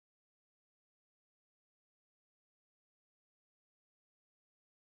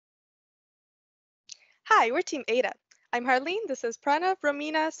Hi, we're Team Ada. I'm Harleen, this is Pranav,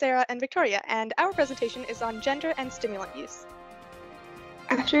 Romina, Sara, and Victoria, and our presentation is on gender and stimulant use.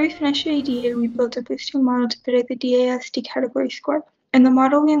 After we finished the ADA, we built a boosting model to predict the DASD category score. In the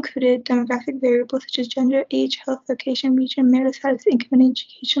model, we included demographic variables such as gender, age, health, location, region, marital status, income, and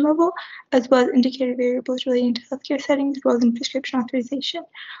education level, as well as indicator variables relating to healthcare settings, roles, and prescription authorization.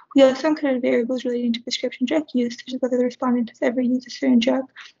 We also included variables relating to prescription drug use, such as whether the respondent has ever used a certain drug,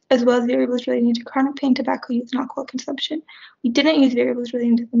 as well as variables relating to chronic pain, tobacco use, and alcohol consumption. We didn't use variables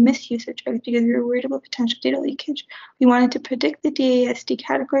relating to the misuse of drugs because we were worried about potential data leakage. We wanted to predict the DASD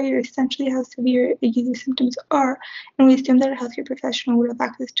category, or essentially how severe a user's symptoms are, and we assumed that a healthcare professional would have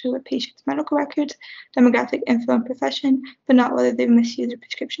access to a patient's medical records, demographic info, and profession, but not whether they've misused their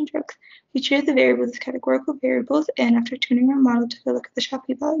prescription drugs. We treated the variables as categorical variables, and after tuning our model to look at the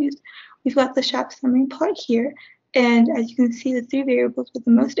Shapley values, we've got the SHAP summary plot here. And as you can see, the three variables with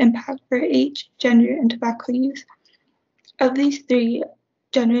the most impact were age, gender, and tobacco use. Of these three,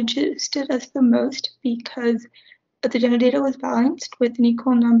 gender interested us the most because the gender data was balanced with an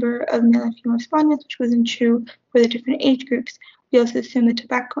equal number of male and female respondents, which wasn't true for the different age groups. We also assumed that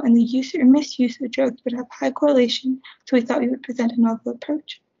tobacco and the use or misuse of drugs would have high correlation, so we thought we would present a novel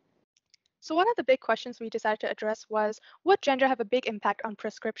approach. So one of the big questions we decided to address was, would gender have a big impact on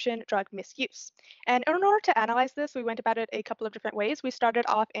prescription drug misuse? And in order to analyze this, we went about it a couple of different ways. We started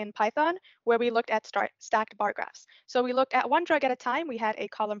off in Python, where we looked at stacked bar graphs. So we looked at one drug at a time. We had a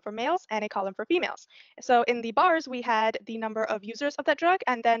column for males and a column for females. So in the bars, we had the number of users of that drug,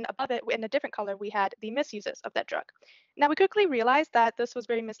 and then above it, in a different color, we had the misuses of that drug. Now, we quickly realized that this was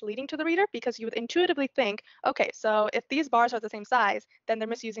very misleading to the reader because you would intuitively think, okay, so if these bars are the same size, then they're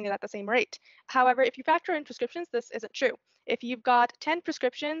misusing it at the same rate. However, if you factor in prescriptions, this isn't true. If you've got 10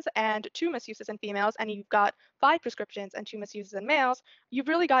 prescriptions and 2 misuses in females, and you've got 5 prescriptions and 2 misuses in males, you've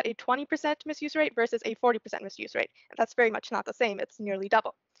really got a 20% misuse rate versus a 40% misuse rate. And that's very much not the same, it's nearly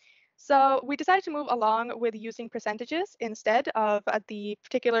double. So we decided to move along with using percentages instead of the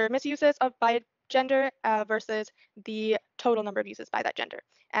particular misuses of by gender versus the total number of uses by that gender.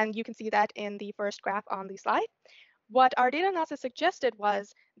 And you can see that in the first graph on the slide. What our data analysis suggested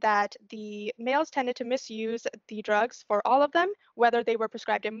was that the males tended to misuse the drugs for all of them, whether they were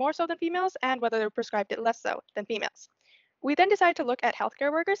prescribed it more so than females and whether they were prescribed it less so than females. We then decided to look at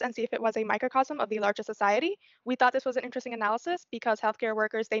healthcare workers and see if it was a microcosm of the larger society. We thought this was an interesting analysis because healthcare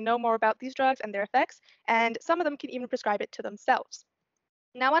workers, they know more about these drugs and their effects, and some of them can even prescribe it to themselves.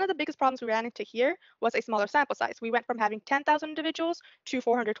 Now, one of the biggest problems we ran into here was a smaller sample size. We went from having 10,000 individuals to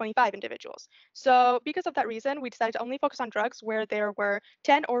 425 individuals. So because of that reason, we decided to only focus on drugs where there were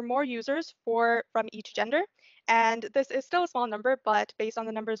 10 or more users from each gender. And this is still a small number, but based on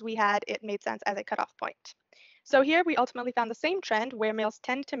the numbers we had, it made sense as a cutoff point. So here we ultimately found the same trend where males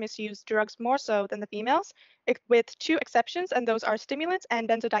tend to misuse drugs more so than the females, with two exceptions, and those are stimulants and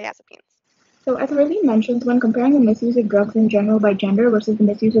benzodiazepines. So, as Harleen mentioned, when comparing the misuse of drugs in general by gender versus the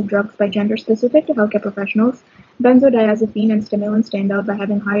misuse of drugs by gender specific to healthcare professionals, benzodiazepine and stimulants stand out by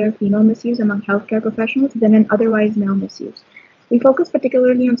having higher female misuse among healthcare professionals than in otherwise male misuse. We focus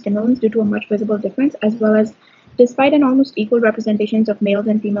particularly on stimulants due to a much visible difference, as well as, despite an almost equal representations of males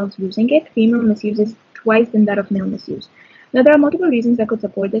and females using it, female misuse is twice than that of male misuse. Now, there are multiple reasons that could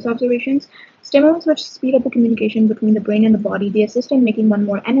support these observations. Stimulants which speed up the communication between the brain and the body, they assist in making one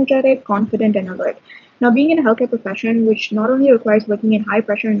more energetic, confident, and alert. Now, being in a healthcare profession, which not only requires working in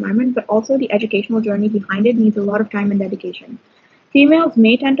high-pressure environment, but also the educational journey behind it needs a lot of time and dedication. Females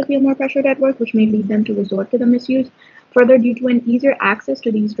may tend to feel more pressured at work, which may lead them to resort to the misuse. Further, due to an easier access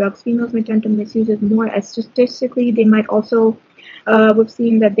to these drugs, females may tend to misuse it more, as statistically they might also we've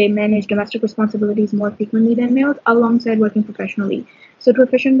seen that they manage domestic responsibilities more frequently than males alongside working professionally. So to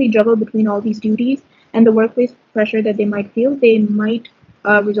efficiently juggle between all these duties and the workplace pressure that they might feel, they might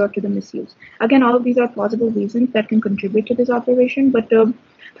resort to the misuse. Again, all of these are plausible reasons that can contribute to this observation, but to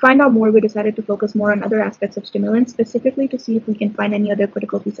find out more, we decided to focus more on other aspects of stimulants, specifically to see if we can find any other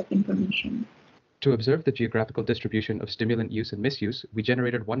critical piece of information. To observe the geographical distribution of stimulant use and misuse, we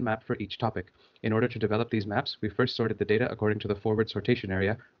generated one map for each topic. In order to develop these maps, we first sorted the data according to the forward sortation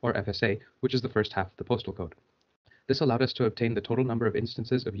area, or FSA, which is the first half of the postal code. This allowed us to obtain the total number of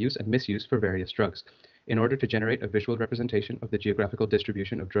instances of use and misuse for various drugs. In order to generate a visual representation of the geographical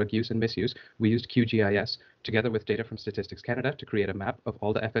distribution of drug use and misuse, we used QGIS, together with data from Statistics Canada, to create a map of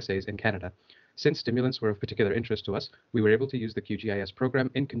all the FSAs in Canada. Since stimulants were of particular interest to us, we were able to use the QGIS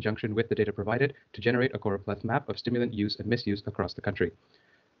program in conjunction with the data provided to generate a choropleth map of stimulant use and misuse across the country.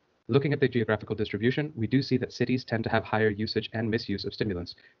 Looking at the geographical distribution, we do see that cities tend to have higher usage and misuse of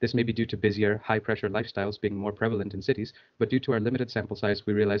stimulants. This may be due to busier, high-pressure lifestyles being more prevalent in cities, but due to our limited sample size,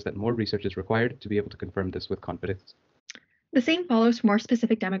 we realize that more research is required to be able to confirm this with confidence. The same follows for more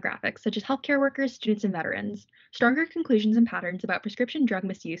specific demographics, such as healthcare workers, students, and veterans. Stronger conclusions and patterns about prescription drug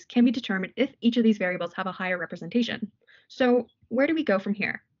misuse can be determined if each of these variables have a higher representation. So where do we go from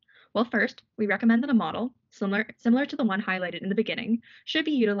here? Well, first, we recommend that a model, similar to the one highlighted in the beginning, should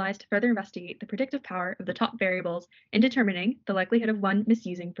be utilized to further investigate the predictive power of the top variables in determining the likelihood of one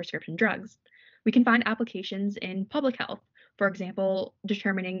misusing prescription drugs. We can find applications in public health, for example,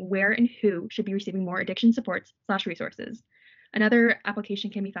 determining where and who should be receiving more addiction supports/resources. Another application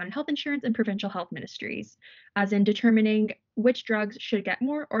can be found in health insurance and provincial health ministries, as in determining which drugs should get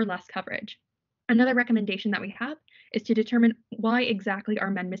more or less coverage. Another recommendation that we have is to determine why exactly are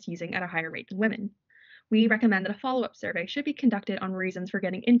men misusing at a higher rate than women. We recommend that a follow-up survey should be conducted on reasons for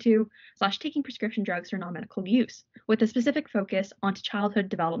getting into/taking prescription drugs for non-medical use, with a specific focus onto childhood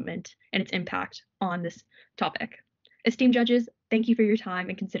development and its impact on this topic. Esteemed judges, thank you for your time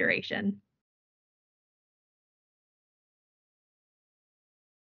and consideration.